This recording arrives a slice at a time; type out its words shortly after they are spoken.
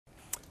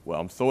Well,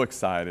 I'm so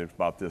excited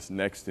about this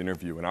next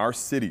interview, and our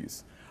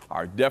cities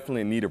are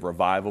definitely in need of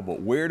revival,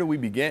 but where do we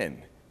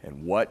begin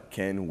and what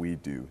can we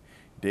do?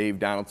 Dave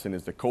Donaldson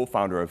is the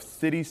co-founder of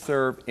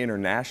CityServe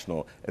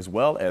International as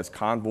well as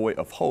Convoy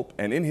of Hope,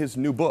 and in his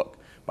new book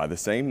by the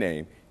same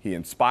name, he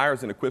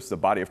inspires and equips the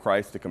body of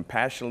Christ to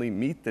compassionately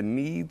meet the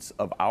needs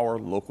of our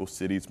local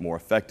cities more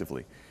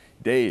effectively.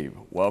 Dave,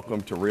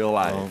 welcome to Real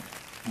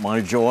Life.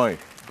 My joy.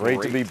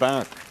 Great to be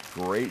back.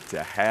 Great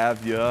to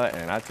have you,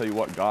 and I tell you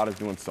what, God is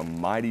doing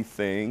some mighty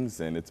things,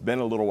 and it's been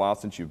a little while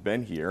since you've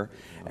been here,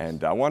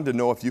 and I wanted to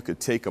know if you could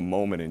take a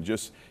moment and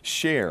just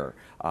share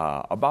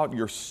about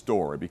your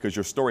story, because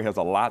your story has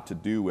a lot to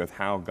do with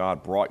how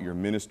God brought your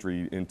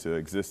ministry into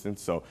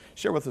existence. So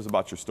share with us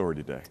about your story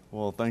today.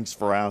 Well, thanks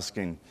for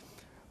asking.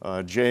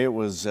 Jay, it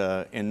was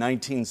in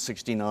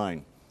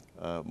 1969.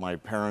 My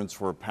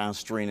parents were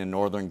pastoring in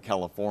Northern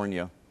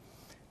California.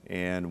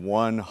 And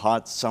one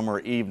hot summer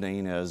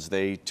evening, as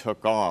they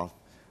took off,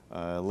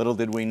 little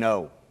did we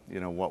know,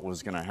 what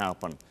was going to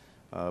happen.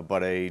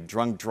 But a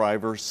drunk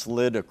driver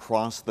slid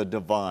across the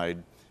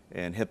divide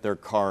and hit their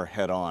car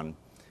head on.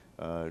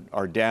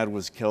 Our dad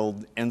was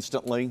killed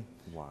instantly.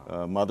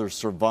 Wow. Mother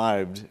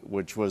survived,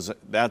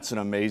 that's an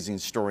amazing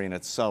story in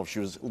itself. She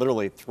was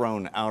literally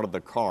thrown out of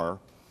the car,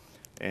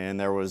 and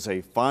there was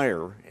a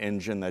fire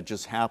engine that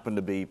just happened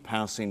to be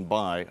passing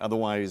by.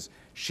 Otherwise,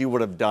 she would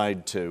have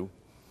died too.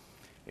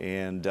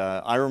 And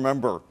I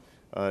remember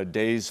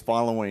days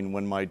following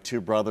when my two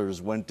brothers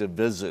went to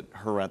visit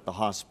her at the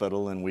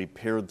hospital, and we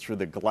peered through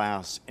the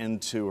glass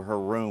into her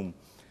room,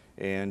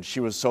 and she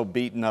was so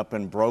beaten up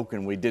and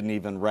broken we didn't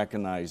even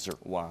recognize her.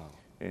 Wow.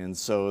 And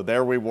so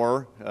there we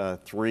were,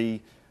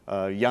 three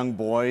young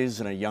boys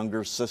and a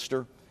younger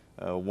sister,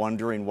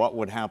 wondering what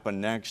would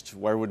happen next,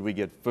 where would we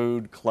get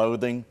food,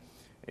 clothing,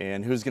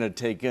 and who's going to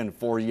take in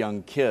four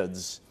young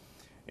kids.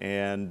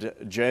 And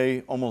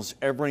Jay, almost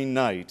every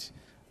night,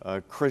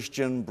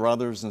 Christian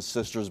brothers and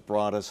sisters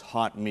brought us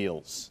hot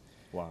meals.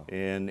 Wow.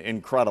 And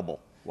incredible.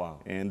 Wow.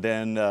 And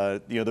then,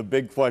 the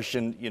big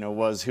question,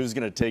 was who's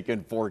going to take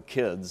in four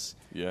kids?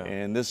 Yeah.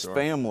 And this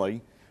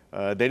family,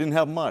 they didn't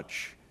have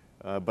much,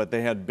 but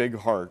they had big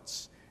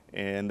hearts.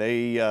 And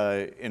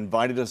they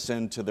invited us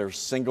into their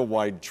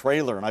single-wide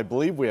trailer. And I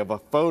believe we have a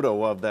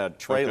photo of that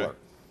trailer. Okay.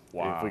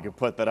 Wow. If we could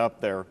put that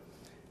up there.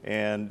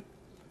 And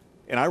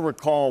I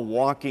recall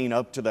walking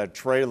up to that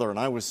trailer, and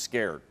I was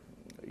scared.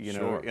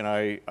 Sure. And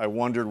I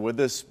wondered, would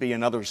this be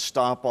another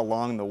stop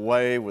along the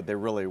way? Would they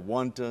really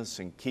want us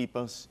and keep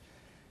us?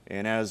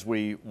 And as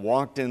we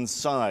walked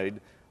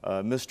inside,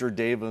 Mr.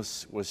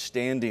 Davis was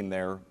standing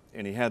there,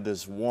 and he had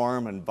this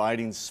warm,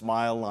 inviting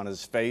smile on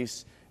his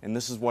face, and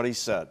this is what he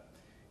said.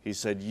 He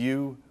said,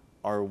 "You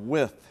are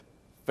with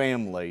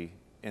family,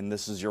 and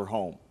this is your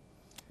home."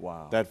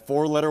 Wow. That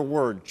four-letter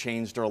word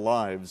changed our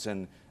lives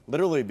and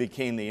literally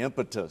became the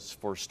impetus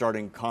for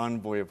starting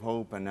Convoy of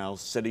Hope and now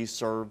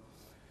CityServe.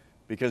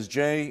 Because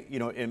Jay,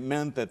 it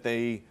meant that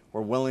they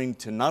were willing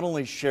to not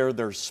only share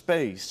their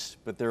space,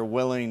 but they're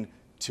willing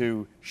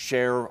to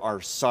share our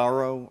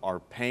sorrow, our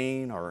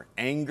pain, our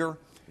anger,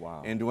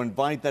 wow, and to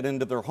invite that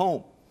into their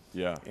home.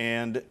 Yeah.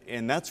 And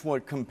that's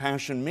what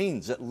compassion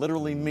means. It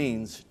literally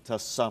means to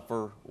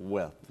suffer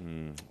with.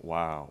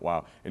 Wow,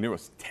 wow. And there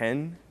was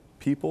 10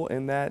 people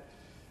in that?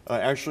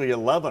 Actually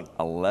 11.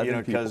 11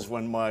 people. Because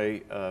when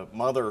my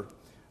mother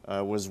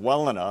was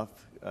well enough,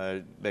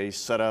 they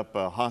set up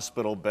a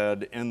hospital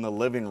bed in the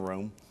living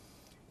room,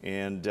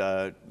 and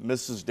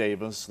Mrs.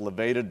 Davis,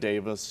 Levada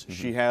Davis,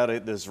 she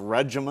had this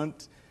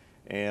regiment,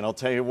 and I'll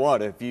tell you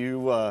what, if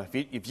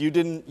you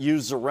didn't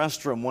use the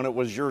restroom when it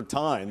was your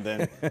time,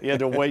 then you had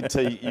to wait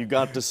till you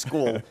got to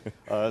school.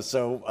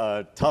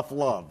 So tough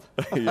love.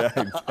 Yeah,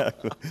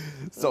 exactly.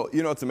 So,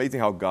 it's amazing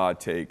how God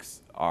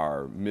takes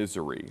our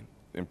misery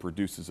and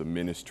produces a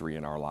ministry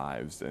in our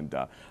lives. And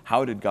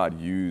how did God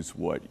use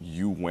what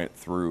you went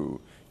through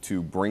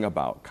to bring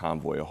about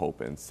Convoy of Hope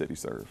and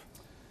CityServe?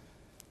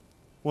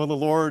 Well, the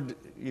Lord,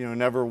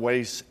 never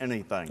wastes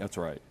anything. That's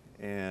right.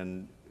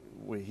 And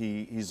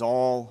He's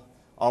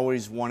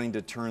always wanting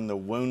to turn the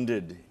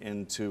wounded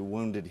into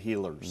wounded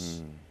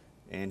healers.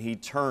 And He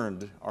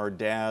turned our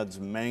dad's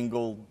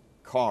mangled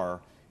car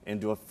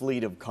into a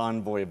fleet of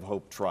Convoy of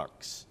Hope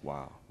trucks.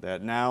 Wow.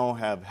 That now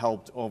have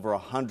helped over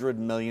 100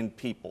 million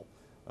people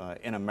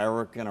in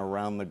America and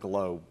around the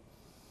globe.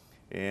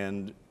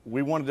 And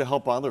we wanted to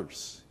help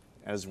others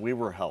as we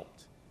were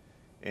helped.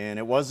 And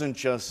it wasn't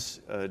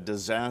just a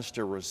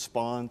disaster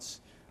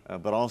response,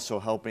 but also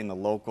helping the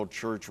local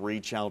church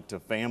reach out to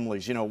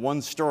families.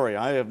 One story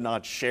I have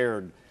not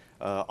shared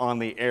on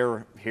the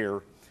air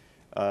here,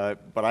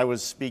 but I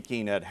was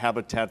speaking at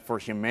Habitat for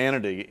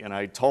Humanity, and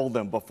I told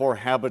them before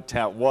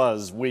Habitat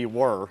was, we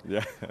were.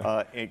 Yeah.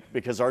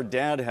 Because our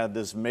dad had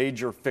this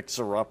major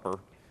fixer-upper.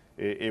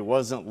 It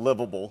wasn't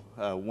livable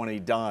when he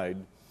died.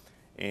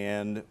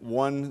 And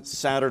one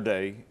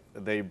Saturday,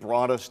 they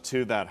brought us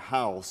to that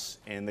house,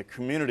 and the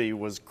community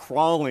was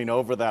crawling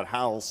over that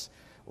house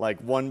like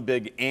one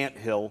big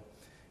anthill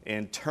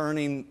and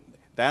turning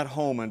that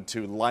home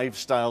into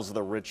lifestyles of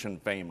the rich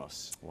and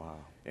famous. Wow.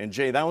 And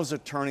Jay, that was a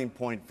turning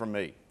point for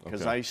me,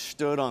 because Okay. I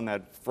stood on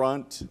that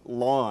front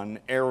lawn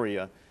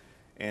area,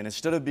 and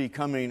instead of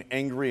becoming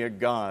angry at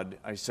God,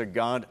 I said,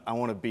 God, I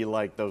want to be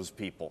like those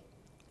people.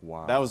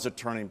 Wow. That was a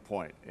turning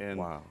point. And,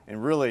 Wow.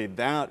 and really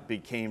that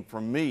became,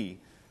 for me,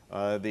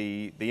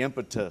 the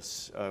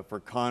impetus for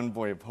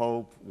Convoy of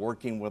Hope,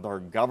 working with our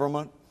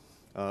government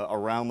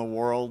around the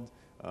world,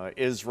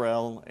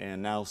 Israel,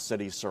 and now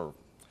CityServe.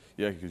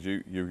 Yeah, because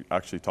you're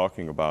actually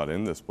talking about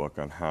in this book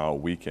on how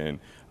we can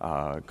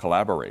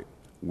collaborate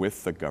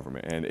with the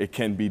government, and it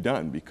can be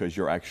done because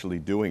you're actually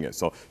doing it.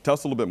 So tell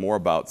us a little bit more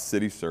about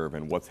CityServe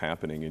and what's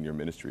happening in your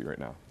ministry right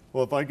now.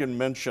 Well, if I can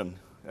mention,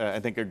 I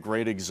think a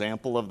great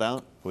example of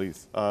that.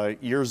 Please.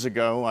 Years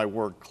ago, I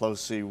worked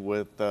closely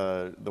with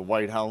the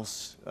White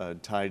House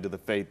tied to the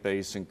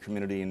Faith-Based and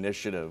Community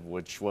Initiative,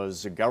 which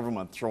was the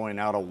government throwing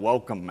out a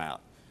welcome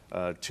mat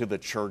to the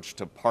church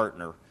to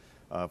partner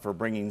for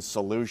bringing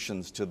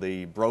solutions to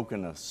the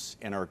brokenness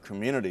in our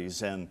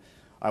communities. And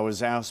I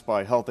was asked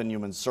by Health and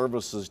Human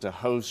Services to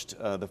host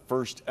the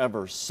first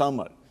ever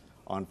summit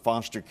on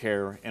foster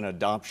care and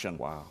adoption.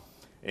 Wow.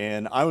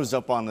 And I was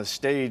up on the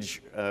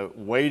stage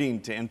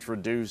waiting to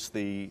introduce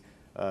the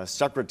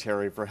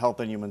Secretary for Health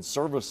and Human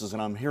Services,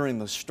 and I'm hearing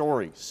the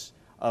stories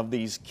of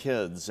these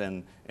kids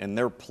and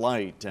their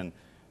plight, and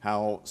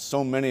how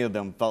so many of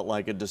them felt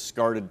like a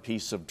discarded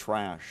piece of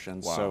trash.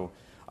 And Wow. so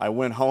I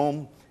went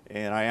home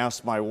and I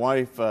asked my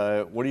wife,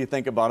 what do you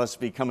think about us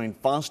becoming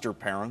foster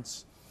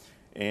parents?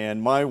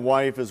 And my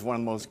wife is one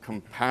of the most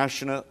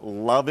compassionate,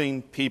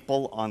 loving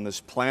people on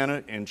this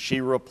planet, and she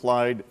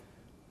replied,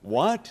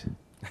 what?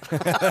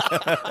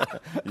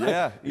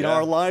 Yeah. You know,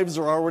 our lives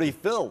are already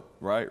filled.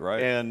 Right,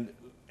 right.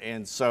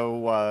 And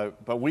so,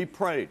 but we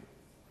prayed,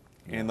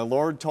 and the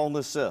Lord told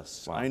us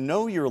this, Wow. I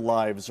know your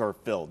lives are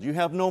filled. You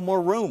have no more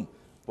room,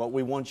 but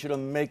we want you to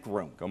make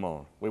room. Come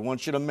on. We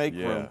want you to make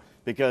Yeah. room,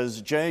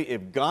 because Jay,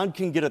 if God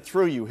can get it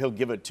through you, he'll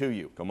give it to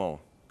you. Come on.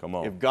 Come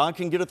on. If God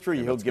can get it through you,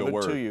 Yeah, he'll that's a give good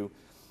it to word. you.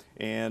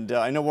 And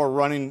I know we're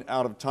running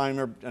out of time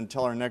here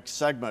until our next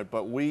segment,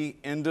 but we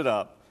ended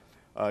up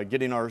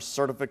getting our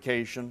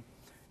certification.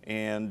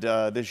 And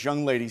this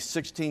young lady,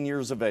 16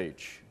 years of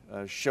age,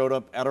 showed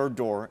up at our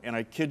door, and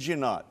I kid you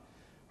not,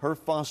 her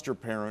foster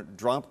parent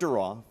dropped her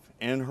off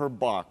in her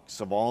box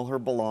of all her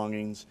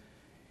belongings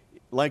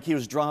like he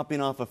was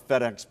dropping off a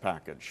FedEx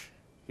package.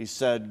 He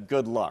said,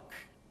 good luck.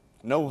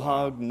 No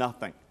hug,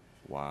 nothing.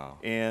 Wow.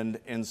 And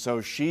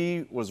so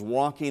she was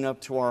walking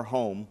up to our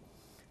home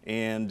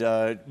and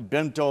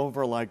bent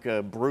over like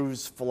a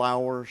bruised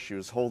flower. She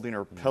was holding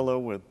her pillow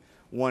with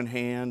one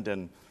hand,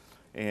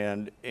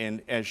 and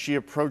as she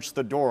approached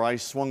the door, I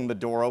swung the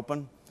door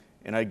open,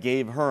 and I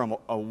gave her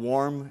a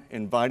warm,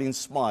 inviting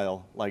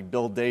smile like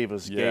Bill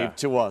Davis gave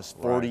to us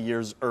 40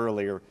 years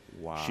earlier.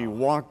 Wow. She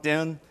walked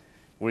in,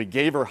 we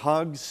gave her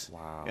hugs,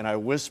 Wow. and I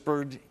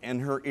whispered in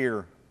her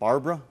ear,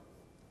 Barbara,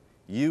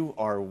 you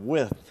are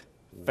with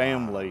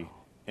family,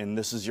 and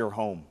this is your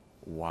home.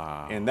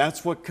 Wow. And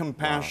that's what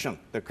compassion,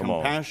 the Come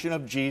on. compassion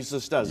of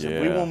Jesus does.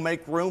 If we Yeah. will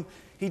make room,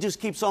 he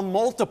just keeps on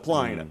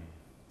multiplying it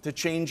to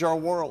change our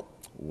world.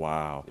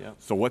 Wow. Yep.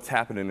 So what's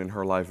happening in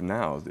her life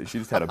now? She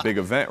just had a big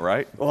event,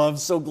 right? Well, I'm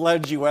so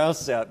glad you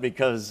asked that,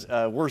 because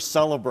we're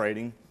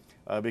celebrating,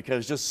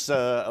 because just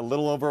a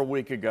little over a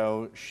week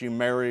ago, she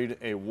married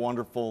a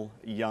wonderful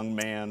young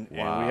man. And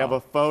Wow. we have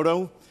a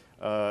photo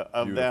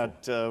of Beautiful.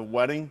 that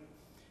wedding.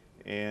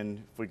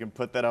 And if we can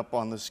put that up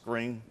on the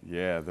screen.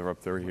 Yeah, they're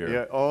up there here.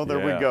 Yeah, oh, there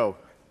we Yeah. go.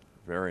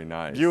 Very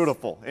nice.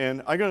 Beautiful.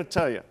 And I got to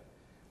tell you,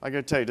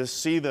 to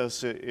see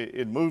this,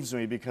 it moves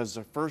me, because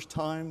the first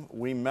time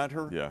we met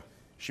her, Yeah.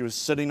 she was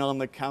sitting on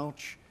the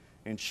couch,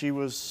 and she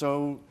was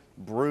so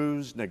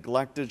bruised,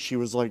 neglected. She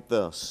was like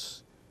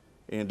this.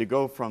 And to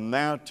go from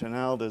that to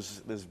now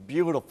this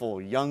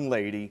beautiful young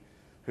lady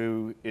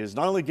who is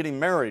not only getting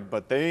married,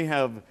 but they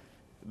have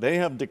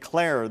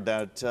declared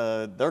that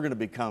they're going to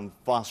become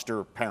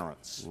foster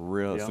parents.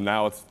 Really? Yeah. So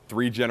now it's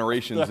 3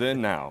 generations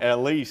in now. At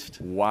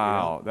least.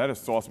 Wow, that is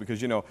so awesome,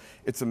 because, you know,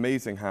 it's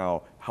amazing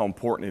how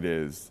important it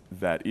is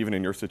that even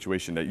in your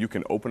situation that you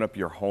can open up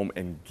your home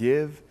and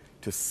give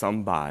to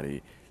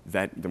somebody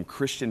that them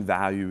Christian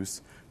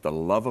values, the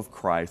love of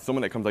Christ,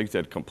 someone that comes, like you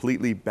said,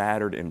 completely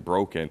battered and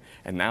broken,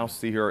 and now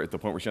see her at the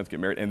point where she wants to get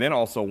married, and then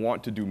also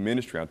want to do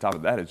ministry on top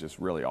of that. Is just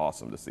really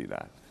awesome to see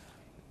that.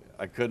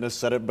 I couldn't have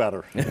said it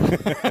better.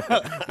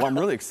 Well, I'm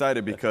really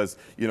excited because,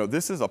 you know,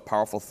 this is a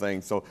powerful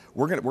thing. So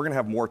we're gonna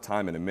have more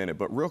time in a minute,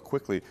 but real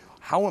quickly,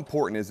 how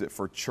important is it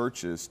for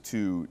churches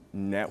to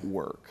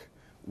network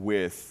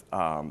with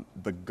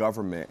the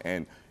government?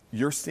 And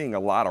you're seeing a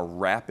lot of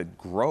rapid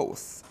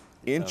growth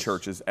in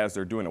churches as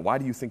they're doing it. Why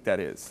do you think that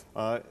is?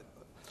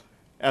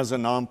 As a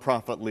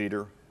nonprofit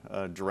leader,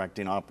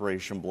 directing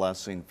Operation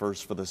Blessing,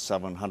 first for the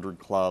 700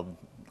 Club,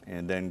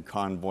 and then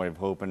Convoy of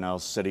Hope, and now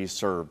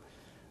CityServe,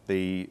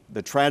 the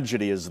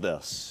tragedy is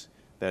this,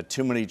 that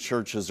too many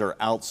churches are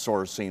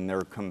outsourcing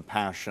their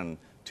compassion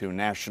to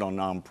national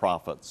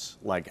nonprofits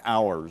like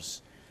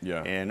ours,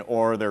 Yeah.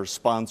 or they're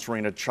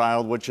sponsoring a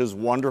child, which is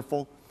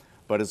wonderful,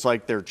 but it's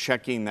like they're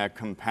checking that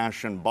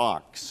compassion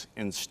box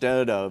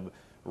instead of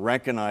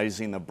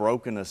recognizing the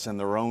brokenness in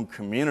their own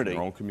community.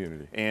 Their own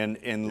community. And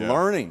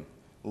Yeah.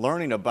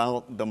 learning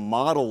about the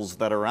models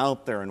that are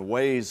out there and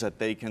ways that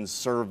they can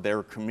serve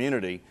their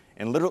community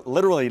and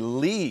literally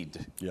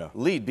lead,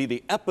 be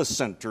the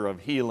epicenter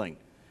of healing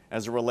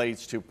as it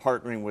relates to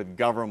partnering with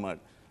government,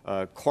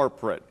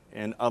 corporate,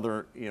 and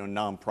other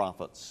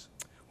nonprofits.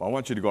 Well, I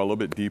want you to go a little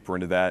bit deeper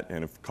into that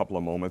in a couple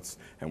of moments,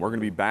 and we're going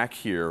to be back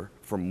here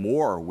for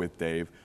more with Dave.